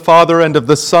Father, and of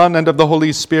the Son, and of the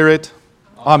Holy Spirit.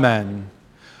 Amen.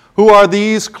 Who are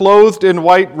these clothed in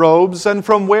white robes, and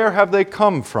from where have they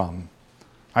come from?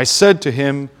 I said to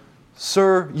him,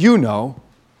 Sir, you know.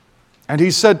 And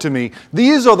he said to me,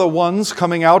 These are the ones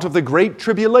coming out of the great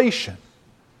tribulation.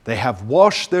 They have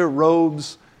washed their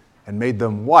robes and made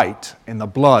them white in the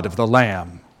blood of the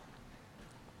Lamb.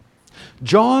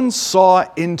 John saw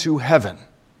into heaven,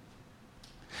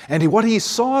 and what he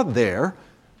saw there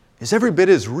is every bit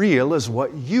as real as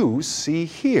what you see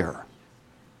here.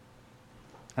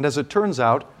 And as it turns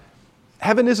out,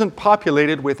 heaven isn't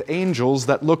populated with angels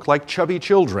that look like chubby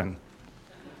children,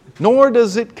 nor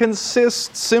does it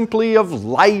consist simply of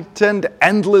light and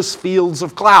endless fields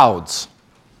of clouds.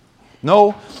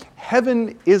 No,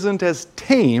 heaven isn't as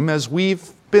tame as we've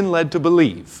been led to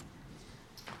believe.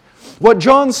 What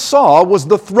John saw was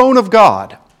the throne of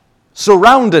God,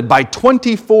 surrounded by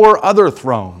 24 other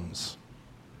thrones.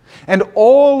 And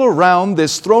all around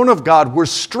this throne of God were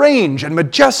strange and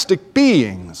majestic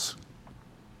beings.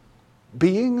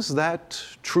 Beings that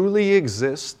truly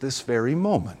exist this very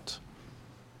moment.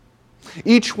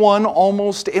 Each one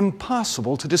almost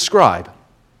impossible to describe.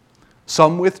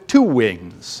 Some with 2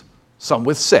 wings, some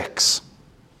with 6.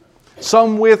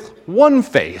 Some with 1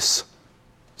 face,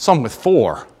 some with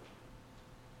 4.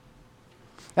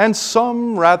 And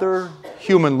some rather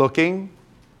human-looking,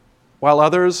 while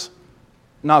others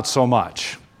not so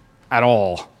much at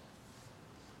all.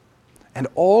 And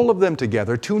all of them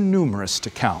together too numerous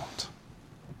to count.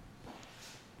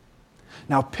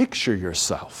 Now picture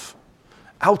yourself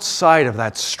outside of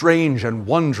that strange and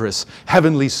wondrous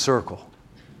heavenly circle.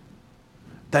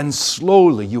 Then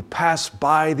slowly you pass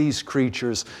by these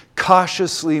creatures,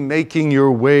 cautiously making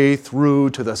your way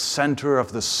through to the center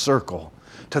of the circle,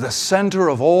 to the center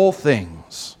of all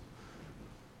things.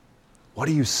 What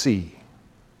do you see?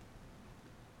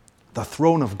 The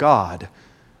throne of God,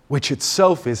 which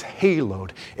itself is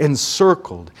haloed,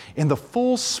 encircled in the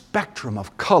full spectrum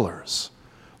of colors,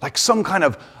 like some kind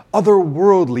of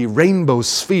otherworldly rainbow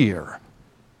sphere.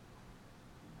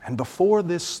 And before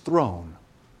this throne,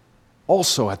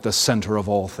 also at the center of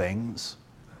all things,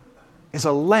 is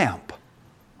a lamp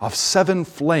of 7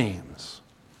 flames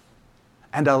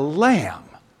and a lamb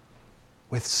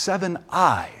with 7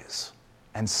 eyes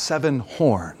and 7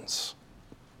 horns.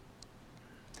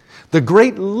 The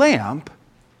great lamp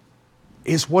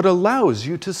is what allows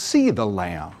you to see the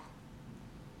Lamb.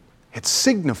 It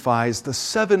signifies the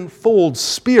 7-fold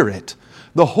Spirit,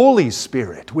 the Holy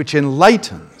Spirit, which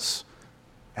enlightens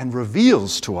and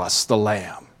reveals to us the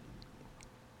Lamb.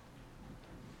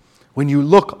 When you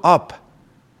look up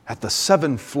at the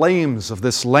 7 flames of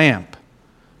this lamp,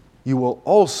 you will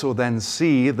also then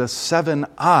see the 7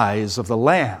 eyes of the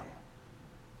Lamb,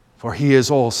 for he is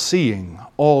all-seeing,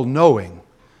 all-knowing,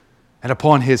 and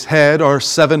upon his head are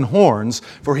 7 horns,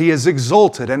 for he is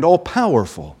exalted and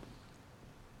all-powerful.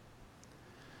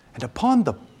 And upon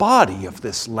the body of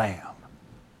this Lamb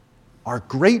are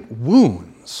great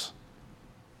wounds,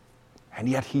 and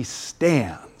yet he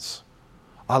stands,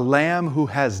 a Lamb who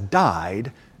has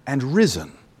died and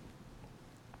risen.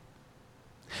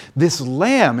 This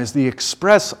Lamb is the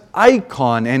express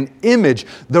icon and image,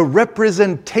 the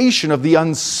representation of the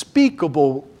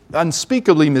unspeakably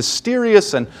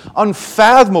mysterious and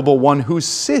unfathomable one who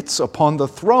sits upon the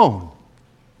throne.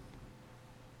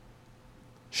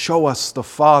 Show us the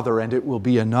Father, and it will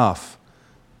be enough.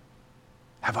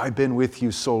 Have I been with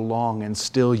you so long, and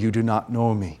still you do not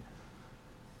know me?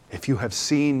 If you have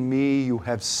seen me, you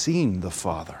have seen the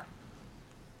Father.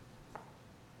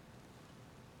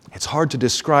 It's hard to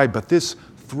describe, but this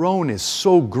throne is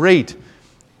so great,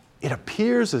 it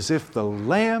appears as if the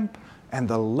lamp and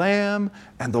the Lamb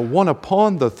and the one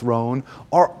upon the throne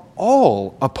are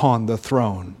all upon the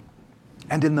throne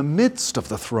and in the midst of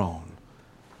the throne,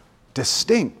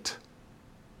 distinct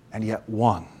and yet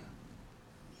one.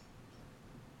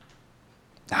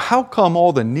 Now, how come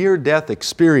all the near-death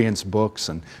experience books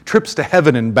and trips to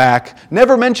heaven and back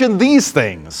never mention these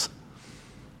things?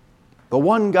 The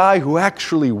one guy who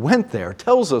actually went there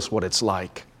tells us what it's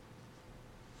like.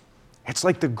 It's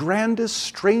like the grandest,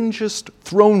 strangest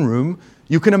throne room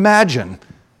you can imagine.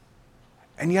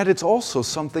 And yet it's also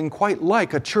something quite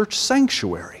like a church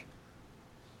sanctuary.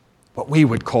 What we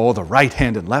would call the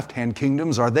right-hand and left-hand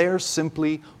kingdoms are there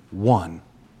simply one.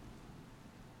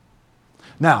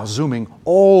 Now, zooming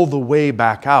all the way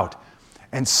back out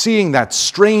and seeing that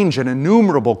strange and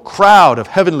innumerable crowd of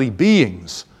heavenly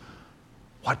beings,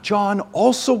 what John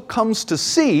also comes to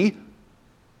see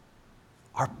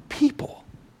are people.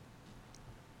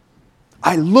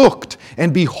 I looked,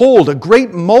 and behold, a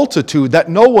great multitude that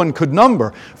no one could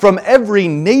number, from every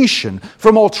nation,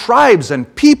 from all tribes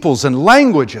and peoples and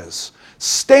languages,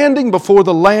 standing before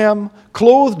the Lamb,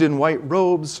 clothed in white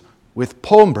robes, with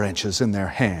palm branches in their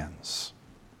hands.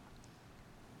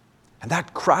 And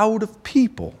that crowd of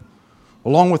people,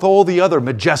 along with all the other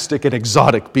majestic and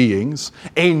exotic beings,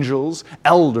 angels,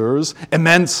 elders,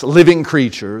 immense living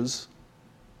creatures,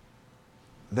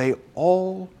 they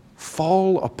all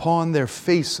fall upon their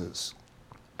faces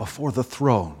before the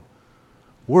throne,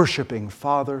 worshiping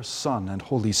Father, Son, and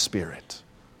Holy Spirit.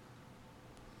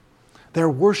 Their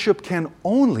worship can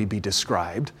only be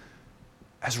described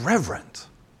as reverent,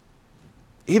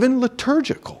 even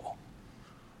liturgical.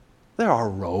 There are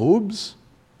robes,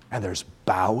 and there's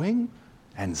bowing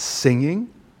and singing.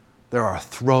 There are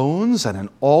thrones and an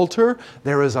altar.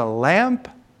 There is a lamp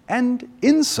and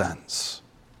incense.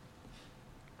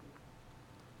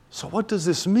 So what does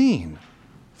this mean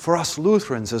for us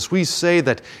Lutherans as we say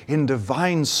that in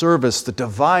divine service the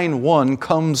Divine One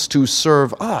comes to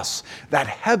serve us, that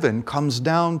heaven comes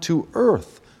down to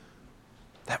earth,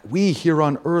 that we here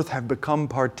on earth have become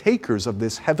partakers of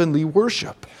this heavenly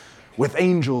worship with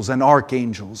angels and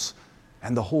archangels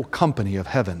and the whole company of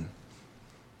heaven?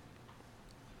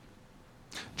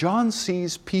 John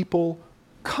sees people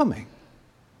coming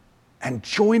and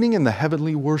joining in the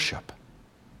heavenly worship.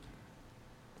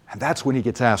 And that's when he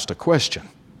gets asked a question.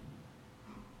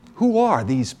 Who are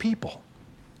these people?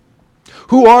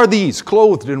 Who are these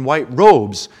clothed in white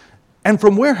robes? And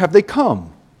from where have they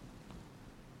come?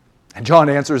 And John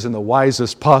answers in the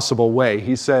wisest possible way.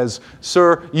 He says,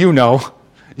 "Sir, you know.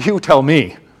 You tell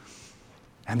me."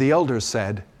 And the elders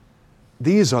said,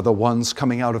 "These are the ones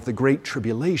coming out of the great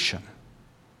tribulation.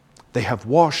 They have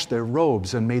washed their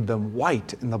robes and made them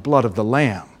white in the blood of the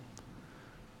Lamb."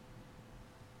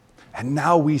 And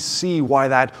now we see why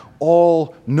that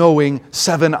all-knowing,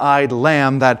 seven-eyed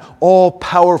Lamb, that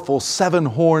all-powerful,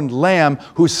 seven-horned Lamb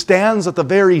who stands at the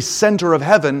very center of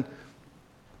heaven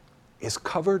is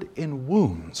covered in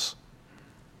wounds.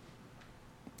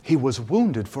 He was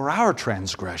wounded for our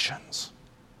transgressions.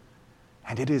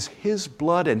 And it is His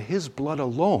blood and His blood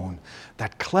alone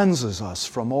that cleanses us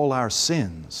from all our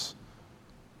sins.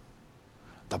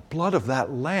 The blood of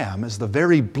that Lamb is the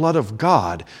very blood of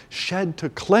God shed to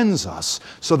cleanse us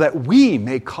so that we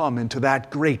may come into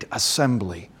that great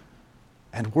assembly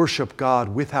and worship God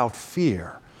without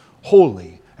fear,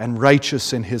 holy and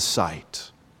righteous in His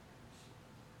sight.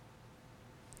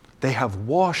 They have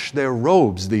washed their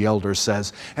robes, the elder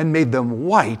says, and made them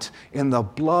white in the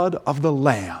blood of the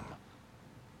Lamb.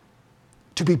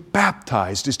 To be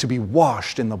baptized is to be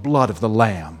washed in the blood of the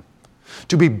Lamb.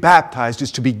 To be baptized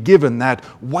is to be given that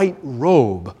white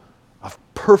robe of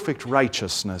perfect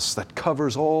righteousness that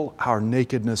covers all our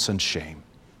nakedness and shame.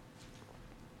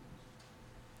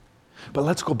 But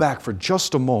let's go back for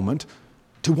just a moment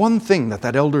to one thing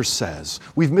that elder says.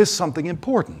 We've missed something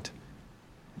important.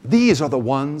 These are the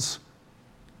ones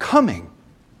coming.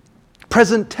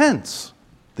 Present tense,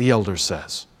 the elder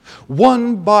says.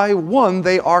 One by one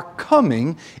they are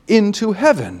coming into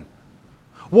heaven.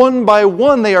 One by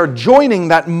one, they are joining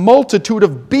that multitude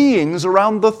of beings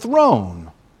around the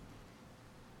throne.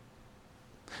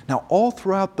 Now, all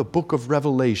throughout the book of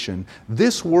Revelation,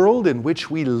 this world in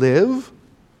which we live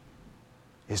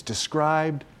is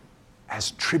described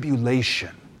as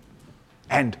tribulation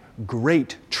and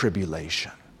great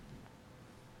tribulation.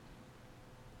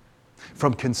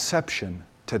 From conception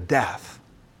to death,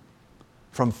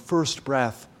 from first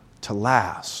breath to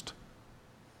last,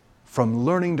 from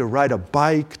learning to ride a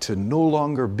bike to no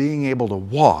longer being able to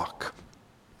walk,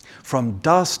 from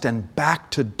dust and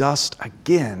back to dust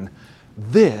again,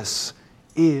 this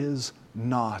is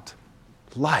not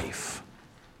life.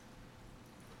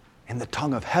 In the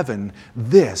tongue of heaven,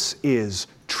 this is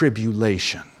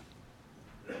tribulation.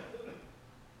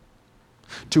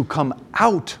 To come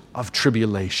out of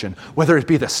tribulation, whether it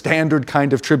be the standard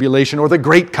kind of tribulation or the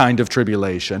great kind of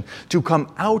tribulation, to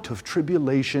come out of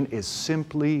tribulation is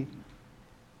simply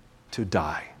to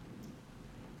die.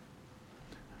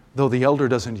 Though the elder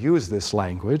doesn't use this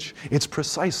language, it's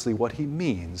precisely what he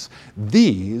means.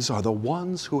 These are the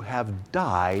ones who have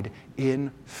died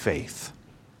in faith.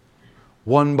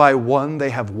 One by one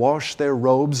they have washed their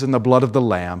robes in the blood of the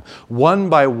Lamb. One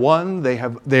by one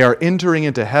they are entering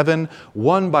into heaven.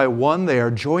 One by one they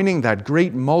are joining that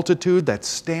great multitude that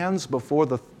stands before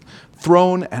the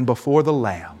throne and before the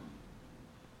Lamb.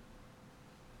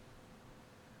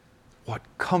 What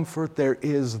comfort there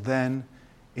is then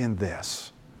in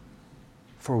this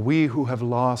for we who have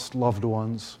lost loved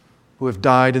ones, who have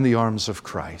died in the arms of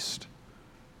Christ.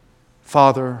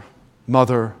 Father,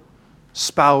 mother,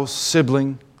 spouse,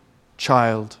 sibling,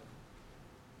 child.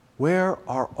 Where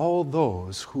are all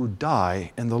those who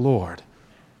die in the Lord?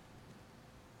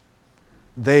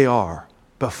 They are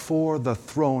before the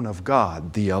throne of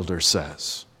God, the elder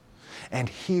says. And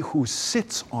he who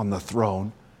sits on the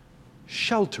throne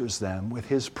shelters them with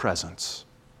his presence.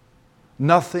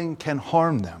 Nothing can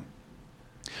harm them.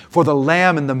 For the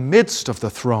Lamb in the midst of the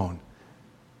throne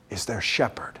is their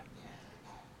shepherd.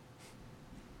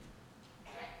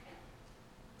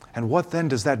 And what then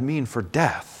does that mean for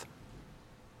death?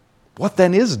 What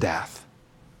then is death?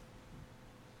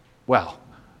 Well,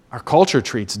 our culture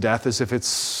treats death as if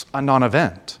it's a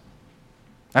non-event.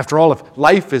 After all, if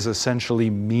life is essentially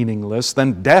meaningless,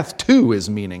 then death too is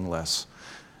meaningless.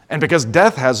 And because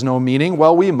death has no meaning,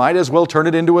 well, we might as well turn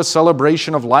it into a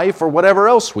celebration of life or whatever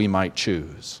else we might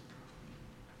choose.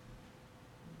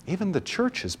 Even the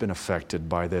church has been affected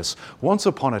by this. Once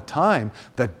upon a time,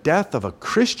 the death of a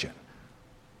Christian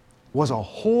was a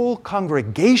whole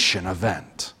congregation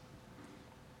event,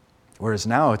 whereas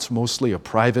now it's mostly a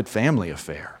private family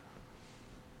affair.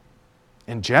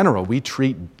 In general, we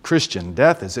treat Christian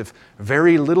death as if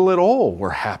very little at all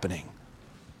were happening.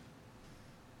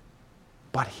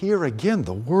 But here again,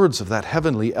 the words of that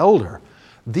heavenly elder,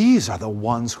 these are the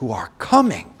ones who are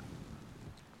coming.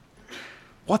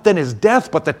 What then is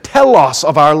death but the telos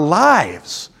of our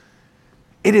lives?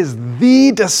 It is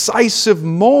the decisive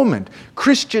moment.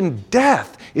 Christian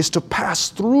death is to pass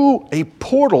through a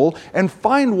portal and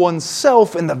find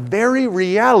oneself in the very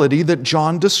reality that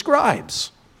John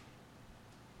describes.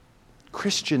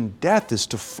 Christian death is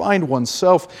to find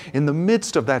oneself in the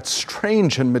midst of that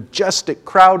strange and majestic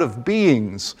crowd of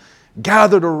beings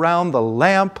gathered around the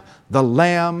lamp, the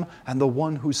Lamb, and the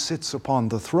one who sits upon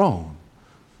the throne.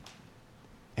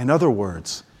 In other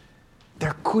words,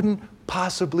 there couldn't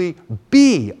possibly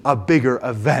be a bigger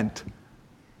event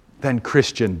than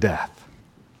Christian death.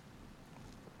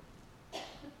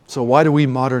 So why do we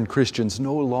modern Christians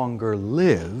no longer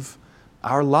live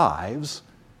our lives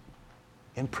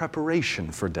in preparation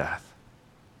for death?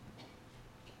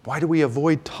 Why do we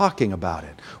avoid talking about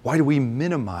it? Why do we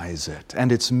minimize it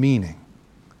and its meaning?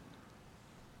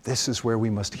 This is where we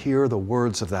must hear the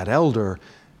words of that elder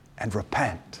and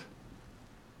repent.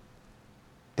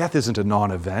 Death isn't a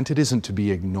non-event. It isn't to be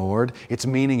ignored. Its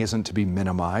meaning isn't to be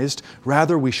minimized.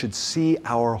 Rather, we should see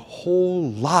our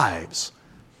whole lives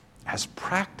as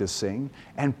practicing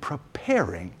and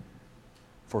preparing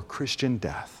for Christian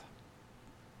death.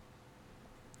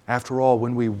 After all,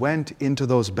 when we went into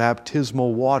those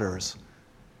baptismal waters,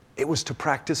 it was to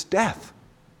practice death.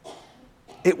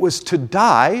 It was to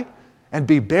die and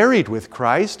be buried with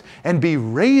Christ and be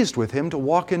raised with Him to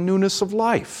walk in newness of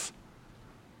life.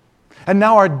 And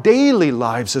now our daily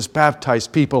lives as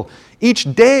baptized people,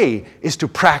 each day is to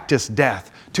practice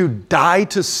death, to die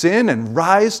to sin and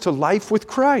rise to life with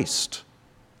Christ.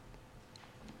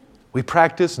 We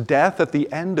practice death at the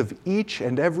end of each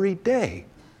and every day.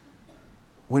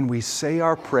 When we say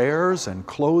our prayers and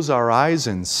close our eyes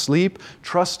in sleep,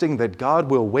 trusting that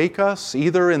God will wake us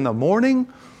either in the morning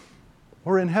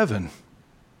or in heaven.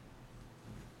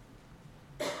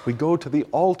 We go to the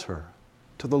altar,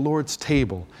 to the Lord's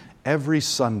table, every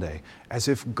Sunday, as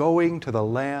if going to the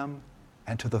Lamb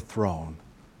and to the throne.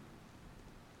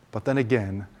 But then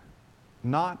again,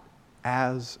 not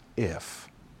as if,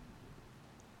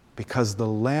 because the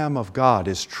Lamb of God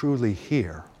is truly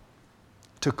here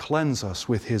to cleanse us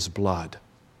with His blood,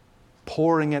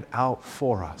 pouring it out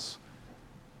for us.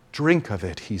 Drink of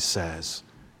it, He says.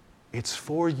 It's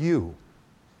for you,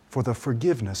 for the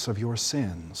forgiveness of your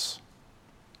sins.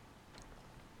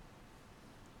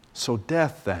 So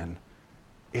death, then,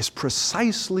 is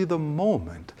precisely the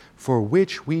moment for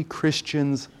which we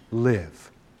Christians live.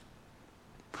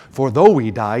 For though we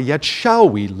die, yet shall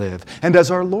we live. And as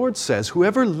our Lord says,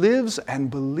 whoever lives and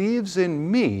believes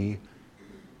in me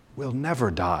will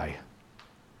never die.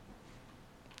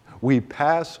 We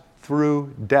pass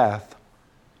through death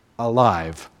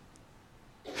alive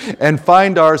and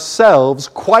find ourselves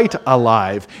quite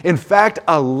alive. In fact,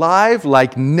 alive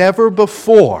like never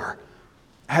before,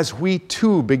 as we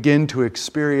too begin to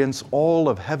experience all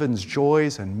of heaven's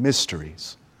joys and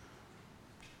mysteries.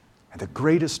 And the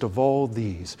greatest of all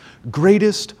these,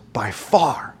 greatest by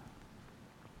far,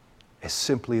 is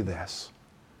simply this: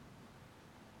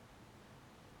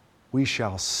 we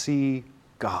shall see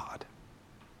God,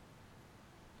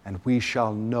 and we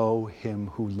shall know Him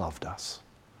who loved us.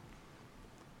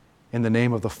 In the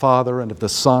name of the Father, and of the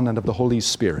Son, and of the Holy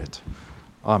Spirit.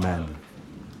 Amen.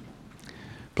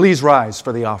 Please rise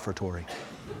for the offertory.